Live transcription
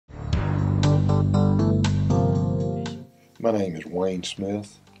My name is Wayne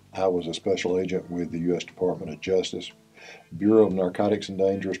Smith. I was a special agent with the U.S. Department of Justice, Bureau of Narcotics and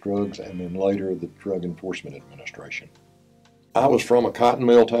Dangerous Drugs, and then later the Drug Enforcement Administration. I was from a cotton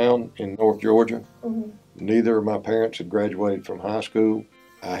mill town in North Georgia. Neither of my parents had graduated from high school.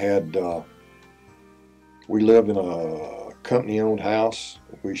 We lived in a company-owned house.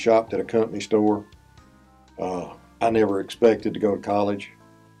 We shopped at a company store. I never expected to go to college.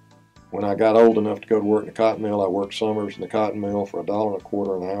 When I got old enough to go to work in the cotton mill, I worked summers in the cotton mill for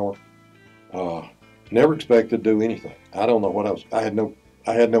 $1.25 an hour. Never expected to do anything. I don't know what I had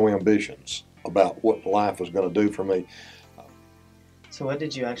no ambitions about what life was going to do for me. So what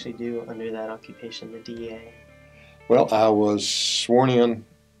did you actually do under that occupation, the DEA? Well, I was sworn in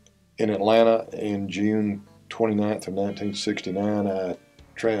Atlanta in June 29th of 1969.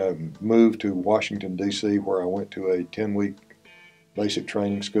 I moved to Washington, D.C., where I went to a 10-week basic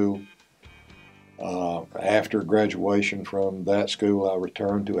training school. After graduation from that school, I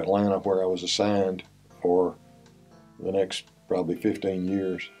returned to Atlanta, where I was assigned for the next probably 15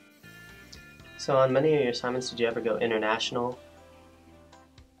 years. So on many of your assignments, did you ever go international?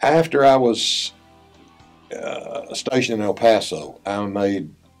 After I was stationed in El Paso, I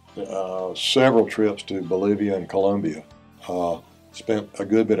made several trips to Bolivia and Colombia. Spent a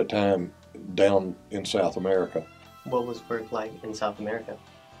good bit of time down in South America. What was work like in South America?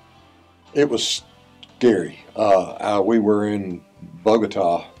 It was scary. We were in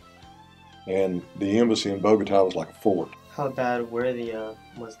Bogota, and the embassy in Bogota was like a fort. How bad were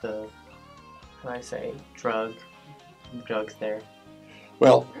was the, drugs there?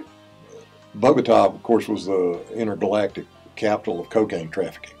 Well, Bogota, of course, was the intergalactic capital of cocaine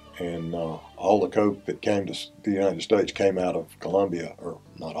trafficking, and all the coke that came to the United States came out of Colombia, or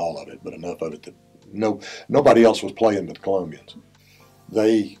not all of it, but enough of it that nobody else was playing but the Colombians.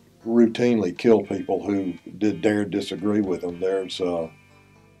 They routinely killed people who dared disagree with them.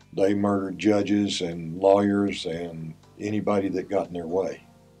 They murdered judges and lawyers and anybody that got in their way.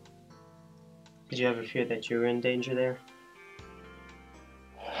 Did you ever fear that you were in danger there?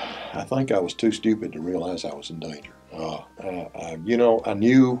 I think I was too stupid to realize I was in danger. I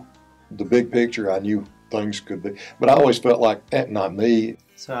knew the big picture. I knew things could be, but I always felt like, not me.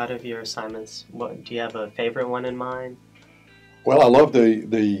 So out of your assignments, do you have a favorite one in mind? Well, I love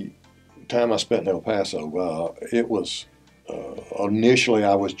the time I spent in El Paso. It was, initially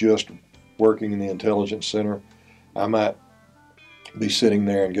I was just working in the intelligence center. I might be sitting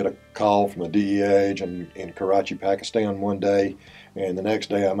there and get a call from a DEA agent in Karachi, Pakistan one day, and the next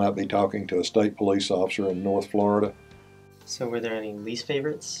day I might be talking to a state police officer in North Florida. So were there any least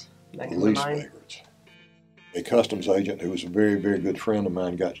favorites that come to Least mind? favorites. A customs agent who was a very, very good friend of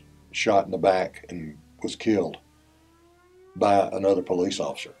mine got shot in the back and was killed by another police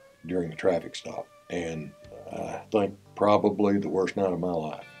officer during the traffic stop. And I think probably the worst night of my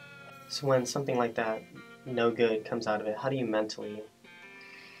life. So when something like that, no good, comes out of it, how do you mentally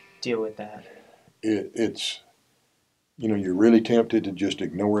deal with that? It's you're really tempted to just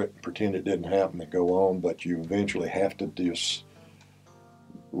ignore it and pretend it didn't happen and go on, but you eventually have to just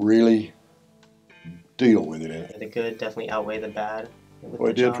really deal with it. The good definitely outweigh the bad.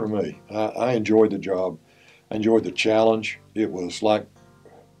 Well, it did for me. I enjoyed the job. I enjoyed the challenge. It was like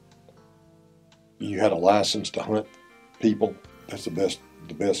you had a license to hunt people. That's the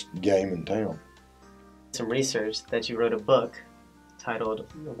best game in town. Some research that you wrote a book titled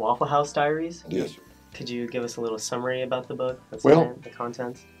The Waffle House Diaries. Yes. Could you give us a little summary about the book? Well, the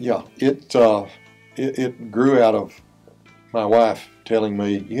contents. Yeah, it grew out of my wife telling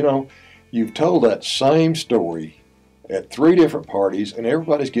me, you've told that same story at 3 different parties and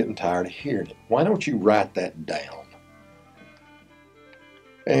everybody's getting tired of hearing it. Why don't you write that down?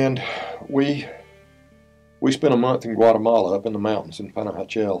 And we spent a month in Guatemala up in the mountains in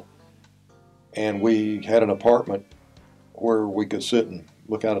Phan, and we had an apartment where we could sit and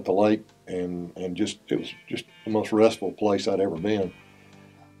look out at the lake, and it was just the most restful place I'd ever been.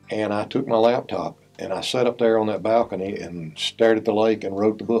 And I took my laptop and I sat up there on that balcony and stared at the lake and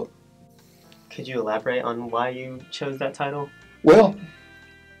wrote the book. Could you elaborate on why you chose that title? Well,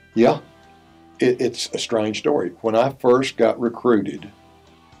 yeah, it's a strange story. When I first got recruited,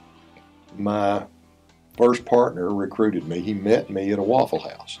 my first partner recruited me. He met me at a Waffle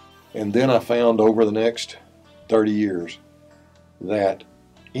House. And then I found over the next 30 years that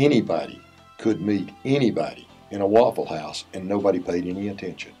anybody could meet anybody in a Waffle House and nobody paid any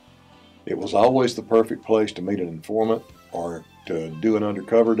attention. It was always the perfect place to meet an informant or to do an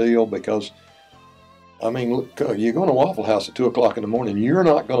undercover deal because, look, you go to a Waffle House at 2 o'clock in the morning, you're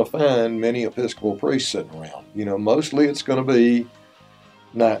not going to find many Episcopal priests sitting around. Mostly it's going to be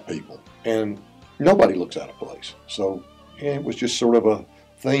night people, and nobody looks out of place. So And it was just sort of a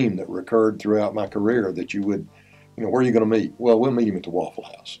theme that recurred throughout my career that you would, where are you going to meet? Well, we'll meet him at the Waffle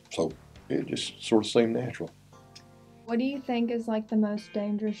House. So it just sort of seemed natural. What do you think is like the most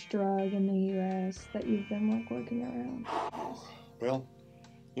dangerous drug in the U.S. that you've been like working around? Well,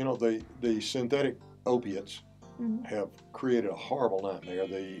 the synthetic opiates have created a horrible nightmare.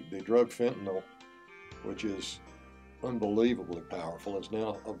 The drug fentanyl, which is unbelievably powerful, is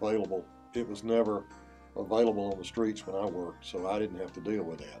now available. It was never available on the streets when I worked, so I didn't have to deal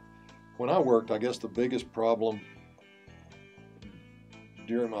with that. When I worked, I guess the biggest problem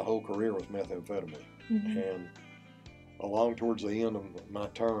during my whole career was methamphetamine. And along towards the end of my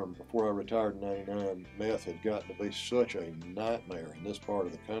term, before I retired in '99, meth had gotten to be such a nightmare in this part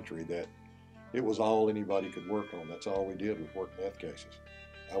of the country that it was all anybody could work on. That's all we did was work meth cases.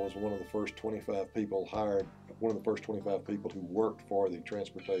 I was one of the first 25 people hired, one of the first 25 people who worked for the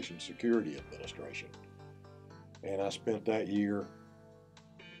Transportation Security Administration. And I spent that year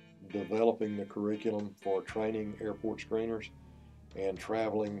developing the curriculum for training airport screeners and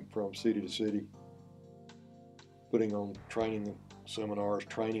traveling from city to city, putting on training seminars,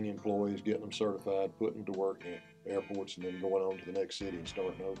 training employees, getting them certified, putting them to work in airports, and then going on to the next city and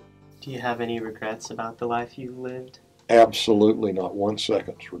starting over. Do you have any regrets about the life you lived? Absolutely not 1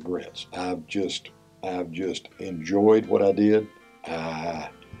 second's regrets. I've just enjoyed what I did. I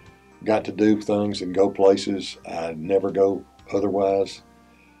got to do things and go places I'd never go otherwise.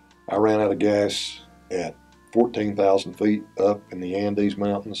 I ran out of gas at 14,000 feet up in the Andes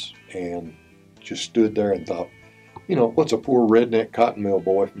Mountains and just stood there and thought, what's a poor redneck cotton mill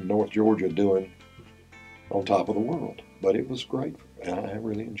boy from North Georgia doing on top of the world? But it was great. I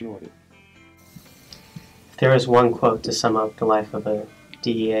really enjoyed it. If there was one quote to sum up the life of a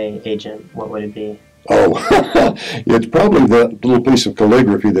DEA agent, what would it be? Oh, it's probably that little piece of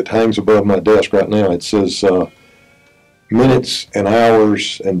calligraphy that hangs above my desk right now. It says, minutes and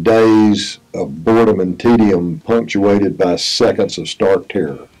hours and days of boredom and tedium punctuated by seconds of stark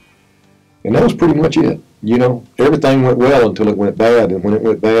terror. And that was pretty much it. Everything went well until it went bad, and when it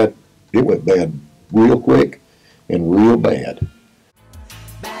went bad real quick and real bad.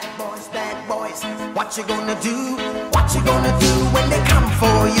 Bad boys, what you gonna do? What you gonna do when they come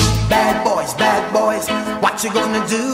for you? Bad boys, what you gonna do?